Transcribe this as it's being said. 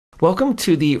Welcome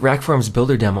to the RackForms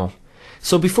Builder demo.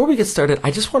 So before we get started,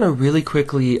 I just want to really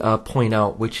quickly point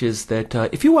out, which is that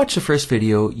if you watched the first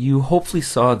video, you hopefully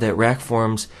saw that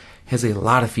RackForms has a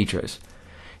lot of features.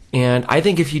 And I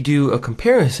think if you do a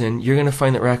comparison, you're going to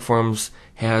find that RackForms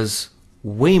has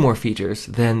way more features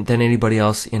than anybody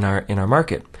else in our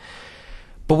market.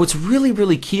 But what's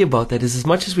really key about that is, as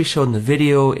much as we showed in the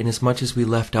video and as much as we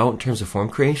left out in terms of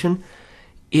form creation,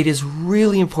 it is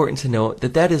really important to note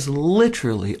that that is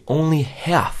literally only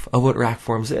half of what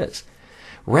RackForms is.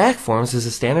 RackForms as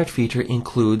a standard feature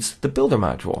includes the Builder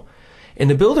module. And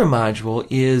the Builder module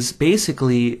is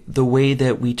basically the way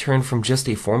that we turn from just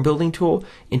a form building tool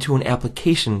into an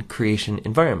application creation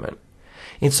environment.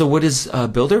 And so what is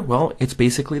Builder? Well, it's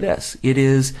basically this. It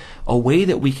is a way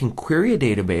that we can query a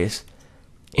database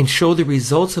and show the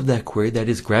results of that query, that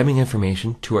is grabbing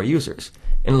information, to our users.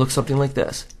 And it looks something like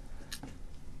this.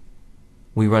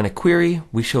 We run a query,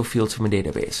 we show fields from a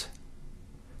database.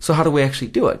 So how do we actually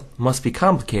do it? Must be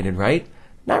complicated, right?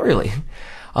 Not really.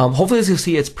 Hopefully, as you'll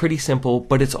see, it's pretty simple,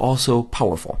 but it's also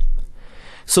powerful.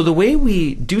 So the way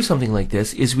we do something like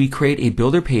this is we create a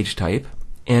builder page type.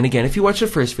 And again, if you watch the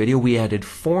first video, we added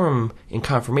form and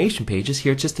confirmation pages.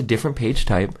 Here it's just a different page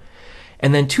type.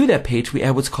 And then to that page, we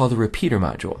add what's called the repeater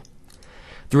module.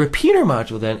 The repeater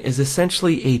module then is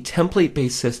essentially a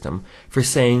template-based system for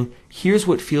saying, here's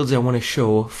what fields I want to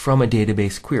show from a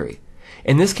database query.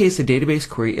 In this case, the database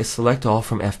query is select all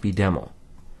from FB demo.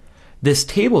 This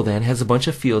table then has a bunch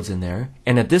of fields in there,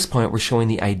 and at this point we're showing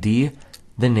the ID,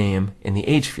 the name, and the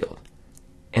age field.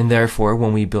 And therefore,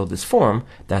 when we build this form,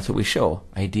 that's what we show,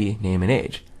 ID, name, and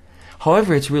age.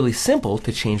 However, it's really simple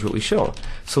to change what we show.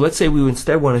 So let's say we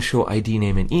instead want to show ID,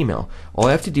 name, and email. All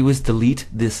I have to do is delete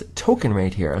this token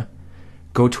right here,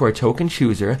 go to our token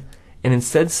chooser, and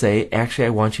instead say, actually, I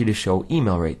want you to show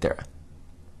email right there.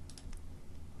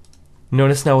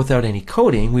 Notice now without any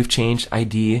coding, we've changed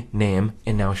ID, name,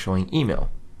 and now showing email.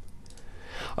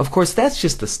 Of course, that's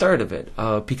just the start of it.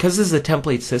 Because this is a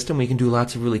template system, we can do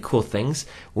lots of really cool things.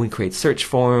 We create search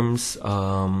forms,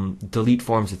 delete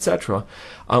forms, etc.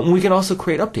 We can also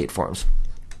create update forms.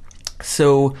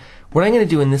 So what I'm going to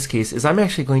do in this case is I'm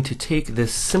actually going to take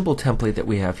this simple template that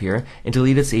we have here and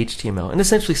delete its HTML and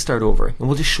essentially start over. And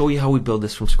we'll just show you how we build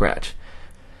this from scratch.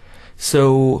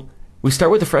 So we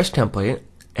start with a fresh template,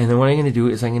 and then what I'm going to do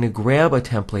is I'm going to grab a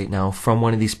template now from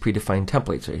one of these predefined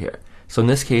templates right here. So in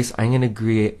this case, I'm going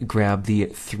to grab the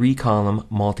 3-column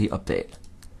multi-update.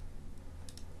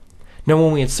 Now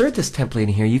when we insert this template in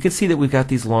here, you can see that we've got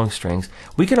these long strings.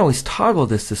 We can always toggle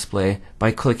this display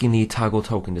by clicking the toggle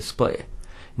token display.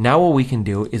 Now what we can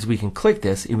do is we can click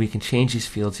this and we can change these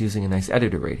fields using a nice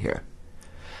editor right here.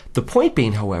 The point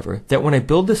being, however, that when I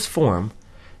build this form,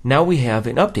 now we have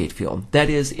an update field. That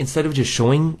is, instead of just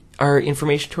showing our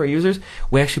information to our users,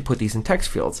 we actually put these in text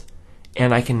fields.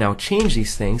 And I can now change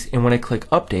these things, and when I click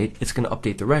update, it's going to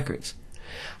update the records.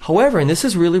 However, and this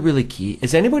is really key,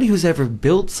 as anybody who's ever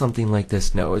built something like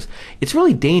this knows, it's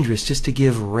really dangerous just to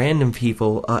give random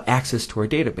people access to our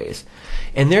database.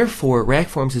 And therefore,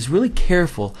 RackForms is really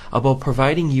careful about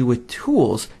providing you with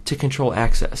tools to control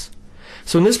access.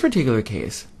 So in this particular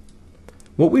case,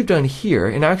 what we've done here,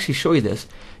 and I'll actually show you this,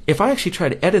 if I actually try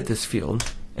to edit this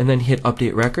field and then hit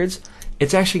update records,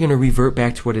 it's actually going to revert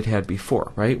back to what it had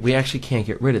before, right? We actually can't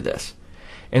get rid of this.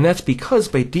 And that's because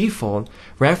by default,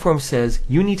 RackForms says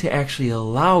you need to actually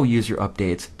allow user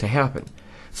updates to happen.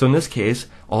 So in this case,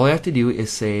 all I have to do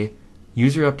is say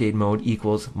user update mode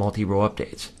equals multi-row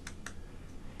updates.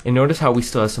 And notice how we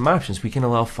still have some options. We can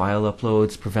allow file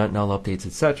uploads, prevent null updates,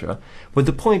 etc. But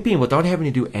the point being, without having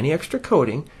to do any extra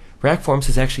coding, RackForms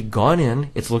has actually gone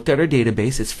in, it's looked at our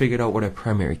database, it's figured out what our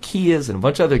primary key is and a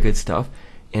bunch of other good stuff.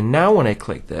 And now when I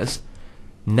click this,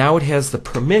 now it has the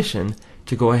permission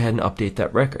to go ahead and update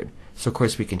that record. So of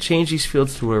course we can change these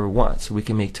fields to whatever we want. So we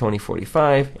can make Tony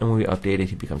 45, and when we update it,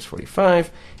 he becomes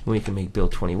 45. And we can make Bill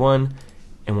 21,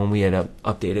 and when we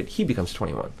update it, he becomes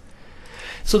 21.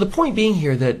 So the point being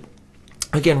here that,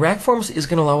 again, RackForms is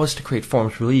going to allow us to create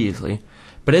forms really easily.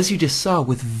 But as you just saw,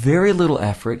 with very little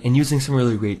effort and using some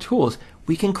really great tools,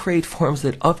 we can create forms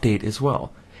that update as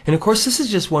well. And of course, this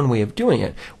is just one way of doing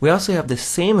it. We also have the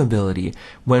same ability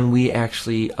when we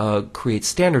actually create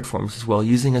standard forms as well,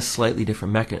 using a slightly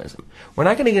different mechanism. We're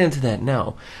not going to get into that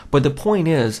now, but the point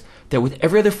is that with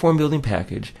every other form building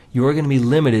package, you are going to be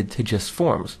limited to just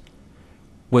forms.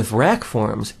 With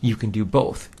RackForms, you can do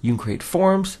both. You can create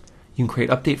forms, you can create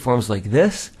update forms like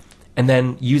this, and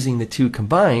then using the two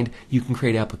combined, you can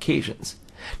create applications.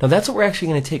 Now that's what we're actually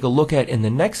going to take a look at in the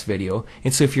next video,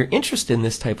 and so if you're interested in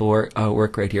this type of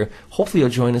work right here, hopefully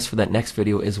you'll join us for that next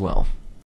video as well.